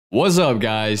What's up,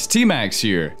 guys? T-Max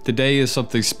here. Today is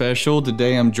something special.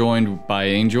 Today I'm joined by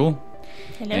Angel.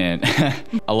 Hello. And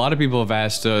a lot of people have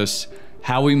asked us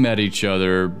how we met each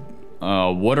other,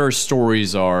 what our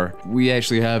stories are. We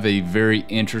actually have a very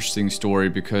interesting story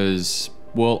because,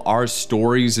 well, our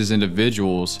stories as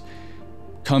individuals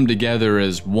come together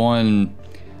as one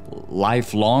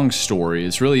lifelong story.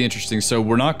 It's really interesting. So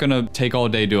we're not gonna take all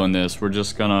day doing this. We're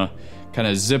just gonna kind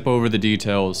of zip over the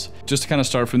details. Just to kind of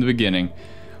start from the beginning.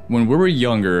 When we were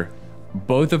younger,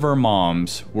 both of our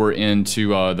moms were into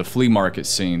the flea market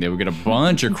scene. They would get a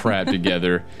bunch of crap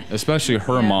together, especially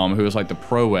her mom, who was like the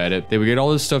pro at it. They would get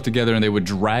all this stuff together and they would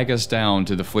drag us down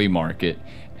to the flea market.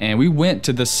 And we went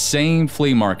to the same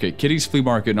flea market, Kitty's Flea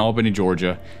Market in Albany,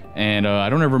 Georgia. And I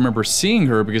don't ever remember seeing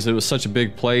her because it was such a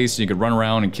big place. You could run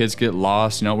around and kids get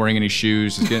lost, not wearing any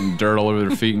shoes, just getting dirt all over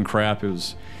their feet and crap.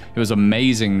 It was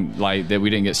amazing, like, that we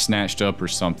didn't get snatched up or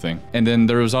something. And then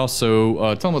there was also,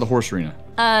 tell them about the horse arena.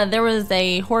 There was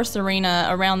a horse arena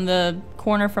around the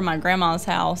corner from my grandma's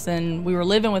house, and we were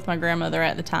living with my grandmother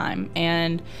at the time.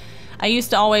 And I used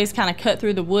to always kind of cut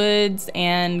through the woods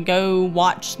and go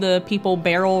watch the people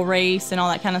barrel race and all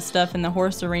that kind of stuff in the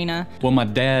horse arena. Well, my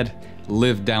dad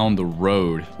lived down the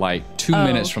road, like 2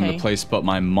 minutes from the place, but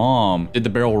my mom did the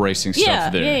barrel racing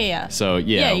stuff there. Yeah. So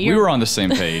yeah, we were on the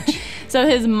same page. So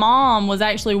his mom was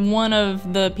actually one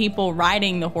of the people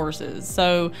riding the horses.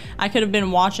 So I could have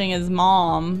been watching his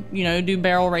mom, you know, do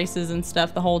barrel races and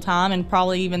stuff the whole time, and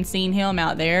probably even seen him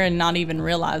out there and not even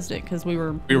realized it because we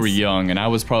were young, and I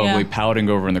was probably pouting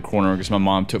over in the corner because my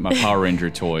mom took my Power Ranger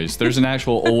toys. There's an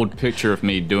actual old picture of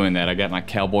me doing that. I got my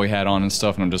cowboy hat on and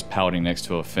stuff, and I'm just pouting next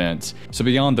to a fence. So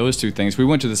beyond those two things, we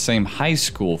went to the same high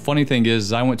school. Funny thing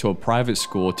is, I went to a private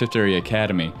school, Tift Area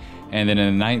Academy, and then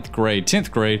in the 10th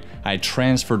grade, I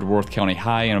transferred to Worth County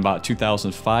High in about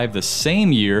 2005. The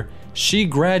same year, she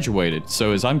graduated.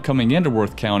 So as I'm coming into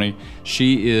Worth County,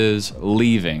 she is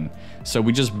leaving. So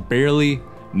we just barely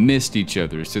missed each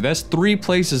other. So that's 3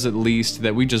 places at least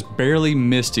that we just barely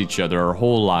missed each other our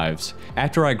whole lives.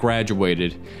 After I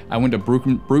graduated, I went to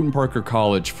Brewton Parker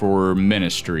College for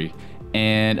ministry.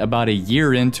 And about a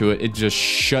year into it, it just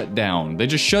shut down. They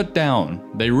just shut down.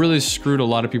 They really screwed a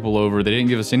lot of people over. They didn't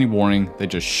give us any warning. They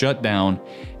just shut down.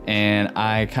 And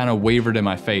I kind of wavered in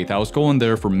my faith. I was going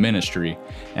there for ministry.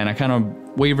 And I kind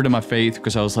of wavered in my faith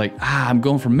because I was like, I'm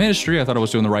going for ministry. I thought I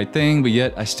was doing the right thing, but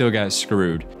yet I still got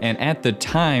screwed. And at the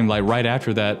time, like right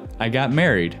after that, I got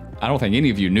married. I don't think any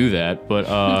of you knew that, but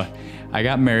I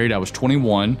got married. I was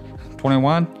 21.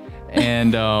 21?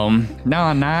 And no,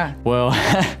 I'm not. Well,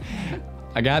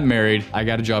 I got married. I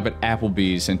got a job at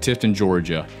Applebee's in Tifton,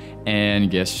 Georgia.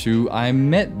 And guess who I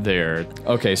met there?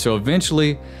 Okay, so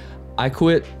eventually I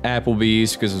quit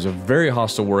Applebee's because it was a very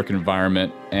hostile work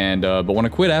environment. And but when I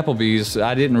quit Applebee's,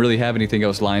 I didn't really have anything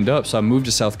else lined up. So I moved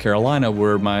to South Carolina,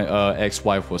 where my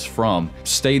ex-wife was from.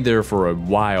 Stayed there for a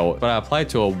while, but I applied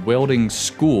to a welding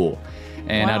school.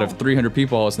 And out of 300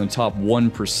 people, I was in the top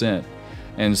 1%.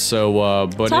 And so,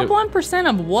 but top 1%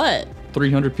 of what?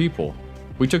 300 people.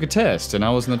 We took a test, and I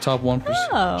was in the top 1%.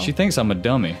 Oh. She thinks I'm a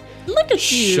dummy. Look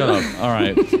at you. Shut up. All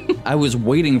right. I was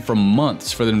waiting for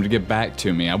months for them to get back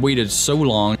to me. I waited so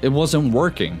long. It wasn't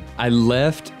working. I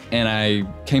left, and I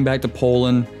came back to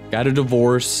Poland, got a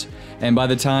divorce, and by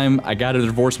the time I got a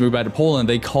divorce and moved back to Poland,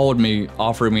 they called me,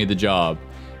 offering me the job.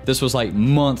 This was like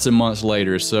months and months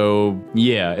later, so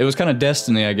yeah, it was kind of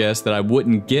destiny, I guess, that I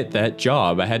wouldn't get that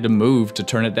job. I had to move to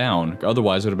turn it down.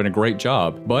 Otherwise, it would have been a great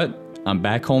job. But I'm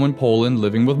back home in Poland,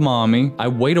 living with mommy. I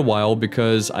wait a while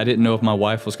because I didn't know if my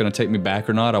wife was gonna take me back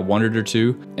or not. I wanted her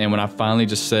to. And when I finally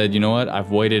just said, you know what, I've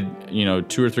waited,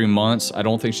 2 or 3 months. I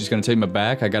don't think she's gonna take me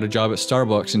back. I got a job at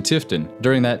Starbucks in Tifton.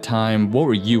 During that time, what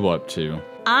were you up to?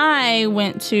 I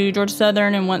went to Georgia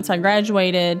Southern, and once I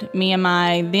graduated, me and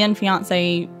my then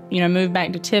fiance, moved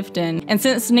back to Tifton. And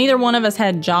since neither one of us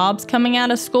had jobs coming out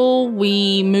of school,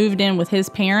 we moved in with his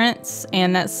parents,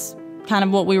 and that's kind of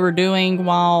what we were doing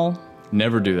while...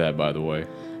 Never do that, by the way.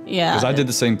 Yeah. Because I did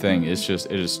the same thing. It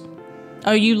is...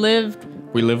 Oh, you lived...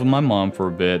 We lived with my mom for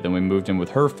a bit, then we moved in with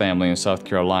her family in South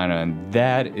Carolina, and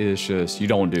that is just, you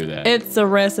don't do that. It's a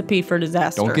recipe for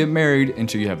disaster. Don't get married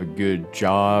until you have a good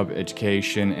job,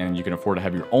 education, and you can afford to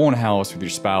have your own house with your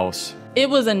spouse. It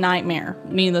was a nightmare,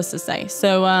 needless to say.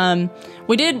 So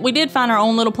we did find our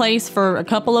own little place for a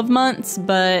couple of months,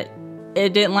 but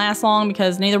it didn't last long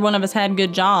because neither one of us had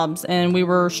good jobs, and we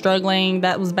were struggling.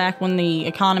 That was back when the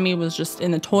economy was just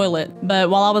in the toilet. But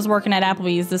while I was working at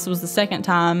Applebee's, this was the second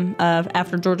time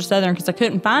after Georgia Southern, because I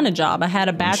couldn't find a job. I had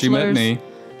a bachelor's. She met me.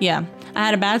 Yeah. I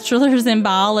had a bachelor's in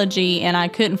biology, and I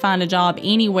couldn't find a job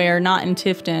anywhere, not in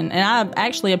Tifton. And I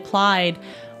actually applied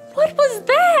What was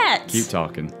that? Keep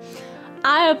talking.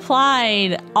 I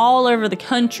applied all over the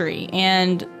country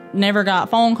and never got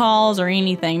phone calls or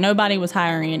anything. Nobody was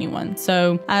hiring anyone.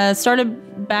 So I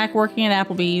started back working at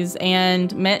Applebee's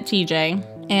and met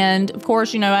TJ. And of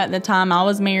course, you know, at the time I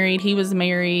was married, he was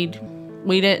married.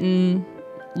 We didn't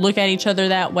look at each other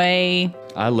that way.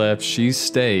 I left, she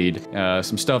stayed.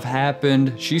 Some stuff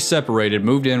happened. She separated,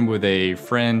 moved in with a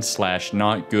friend /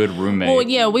 not good roommate. Well,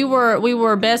 yeah, we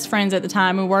were best friends at the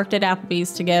time. We worked at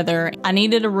Applebee's together. I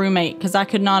needed a roommate because I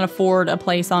could not afford a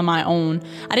place on my own.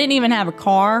 I didn't even have a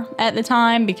car at the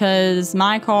time because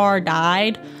my car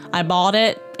died. I bought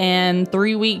it, and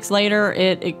 3 weeks later,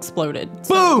 it exploded.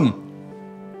 Boom!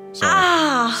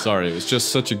 Sorry, it was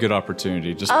just such a good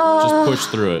opportunity. Just push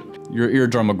through it. Your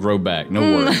eardrum will grow back. No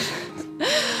worries.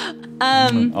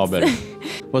 All better.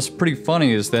 What's pretty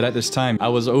funny is that at this time, I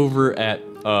was over at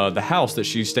the house that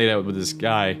she stayed at with this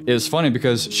guy. It was funny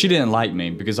because she didn't like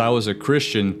me because I was a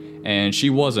Christian and she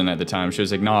wasn't at the time. She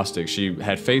was agnostic. She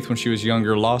had faith when she was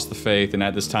younger, lost the faith, and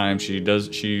at this time she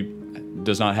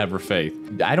does not have her faith.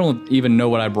 I don't even know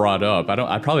what I brought up.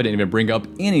 I probably didn't even bring up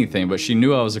anything, but she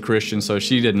knew I was a Christian, so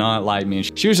she did not like me.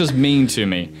 She was just mean to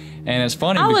me. And it's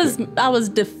funny I was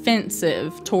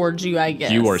defensive towards you, I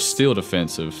guess. You are still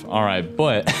defensive. All right,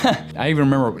 but I even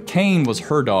remember Kane was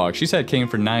her dog. She's had Kane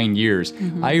for 9 years.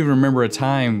 Mm-hmm. I even remember a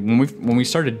time when we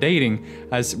started dating,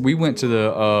 we went to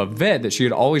the vet that she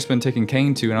had always been taking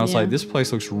Kane to, and I was like, this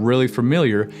place looks really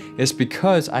familiar. It's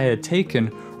because I had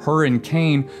taken her and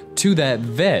Kane to that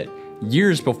vet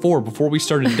years before we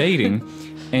started dating,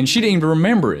 and she didn't even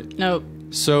remember it. Nope.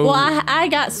 So well, I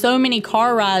got so many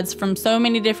car rides from so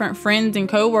many different friends and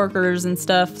coworkers and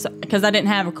stuff because I didn't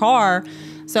have a car,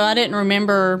 so I didn't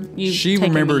remember you. She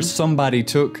remembers somebody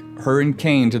took her and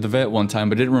Kane to the vet one time,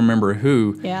 but didn't remember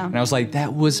who. Yeah. And I was like,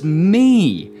 that was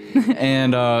me.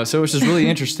 And so it was just really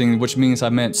interesting, which means I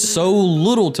meant so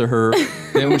little to her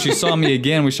that when she saw me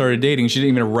again, we started dating, she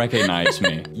didn't even recognize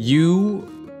me. You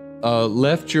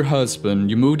left your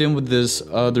husband, you moved in with this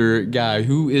other guy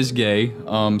who is gay,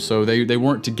 so they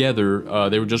weren't together,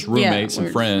 they were just roommates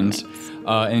and friends.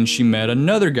 And she met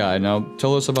another guy. Now,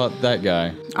 tell us about that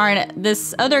guy. All right,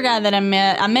 this other guy that I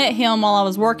met him while I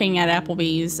was working at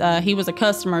Applebee's. He was a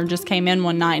customer, just came in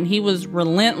one night, and he was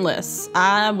relentless.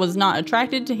 I was not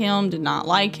attracted to him, did not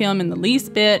like him in the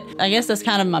least bit. I guess that's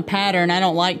kind of my pattern. I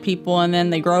don't like people, and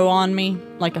then they grow on me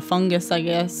like a fungus, I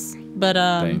guess. But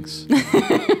thanks.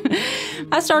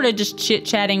 I started just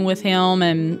chit-chatting with him,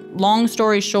 and long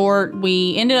story short,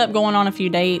 we ended up going on a few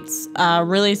dates. I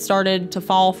really started to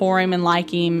fall for him and like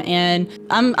him, and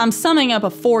I'm summing up a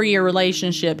 4-year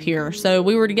relationship here. So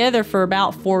we were together for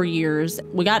about 4 years.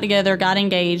 We got together, got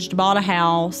engaged, bought a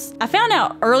house. I found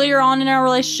out earlier on in our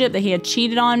relationship that he had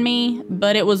cheated on me,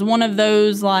 but it was one of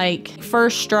those like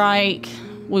first strike.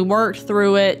 We worked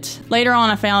through it. Later on,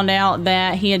 I found out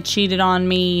that he had cheated on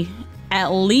me at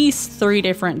least 3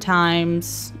 different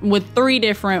times with 3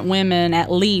 different women at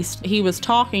least. He was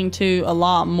talking to a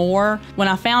lot more. When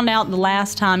I found out the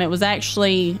last time, it was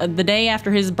actually the day after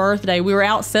his birthday. We were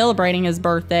out celebrating his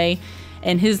birthday,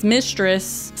 and his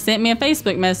mistress sent me a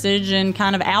Facebook message and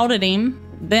kind of outed him.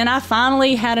 Then I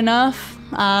finally had enough.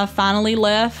 I finally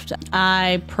left.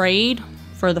 I prayed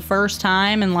for the first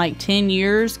time in like 10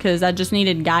 years because I just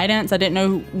needed guidance. I didn't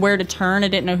know where to turn. I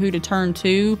didn't know who to turn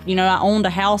to. You know, I owned a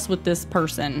house with this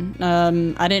person.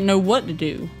 I didn't know what to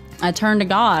do. I turned to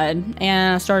God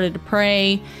and I started to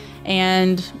pray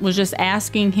and was just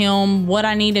asking him what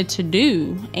I needed to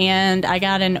do. And I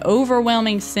got an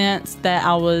overwhelming sense that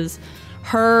I was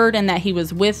heard and that he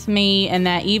was with me, and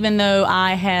that even though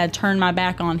I had turned my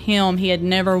back on him, he had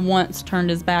never once turned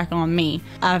his back on me.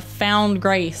 I found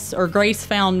grace, or grace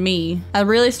found me. I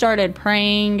really started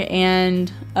praying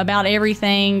and about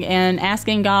everything and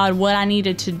asking God what I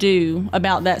needed to do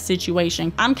about that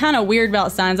situation. I'm kind of weird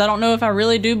about signs. I don't know if I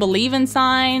really do believe in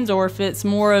signs or if it's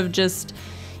more of just,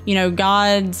 you know,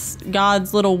 God's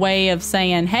little way of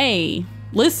saying, hey,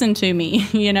 listen to me,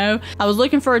 you know? I was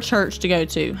looking for a church to go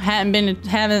to.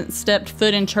 Haven't stepped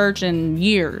foot in church in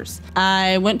years.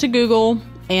 I went to Google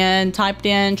and typed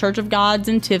in Church of Gods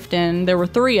in Tifton. There were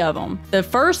 3 of them. The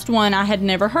first one I had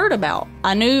never heard about.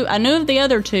 I knew of the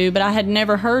other 2, but I had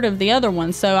never heard of the other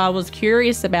one. So I was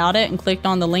curious about it and clicked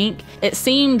on the link. It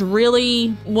seemed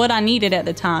really what I needed at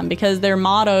the time because their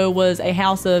motto was a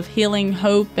house of healing,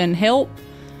 hope, and help.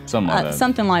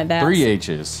 Something like that. 3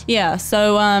 H's. Yeah,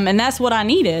 so, and that's what I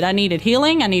needed. I needed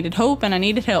healing, I needed hope, and I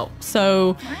needed help.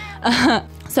 So,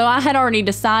 so I had already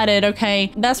decided,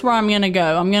 okay, that's where I'm going to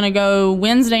go. I'm going to go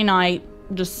Wednesday night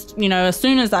just, you know, as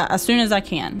soon as I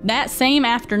can. That same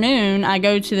afternoon, I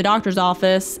go to the doctor's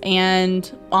office,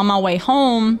 and on my way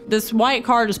home, this white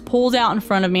car just pulls out in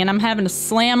front of me, and I'm having to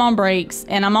slam on brakes,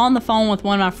 and I'm on the phone with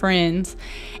one of my friends,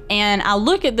 and I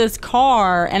look at this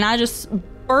car, and I just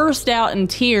burst out in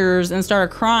tears and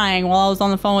started crying while I was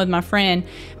on the phone with my friend,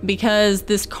 because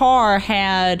this car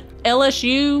had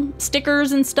LSU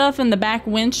stickers and stuff in the back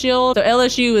windshield. So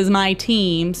LSU is my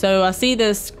team. So I see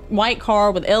this white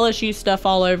car with LSU stuff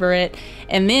all over it.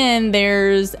 And then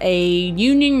there's a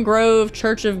Union Grove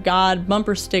Church of God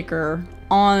bumper sticker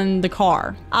on the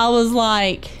car. I was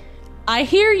like, I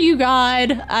hear you,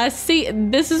 God. I see,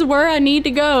 this is where I need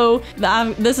to go.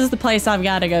 This is the place I've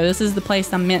got to go. This is the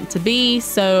place I'm meant to be.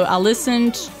 So I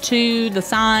listened to the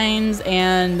signs,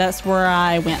 and that's where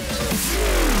I went.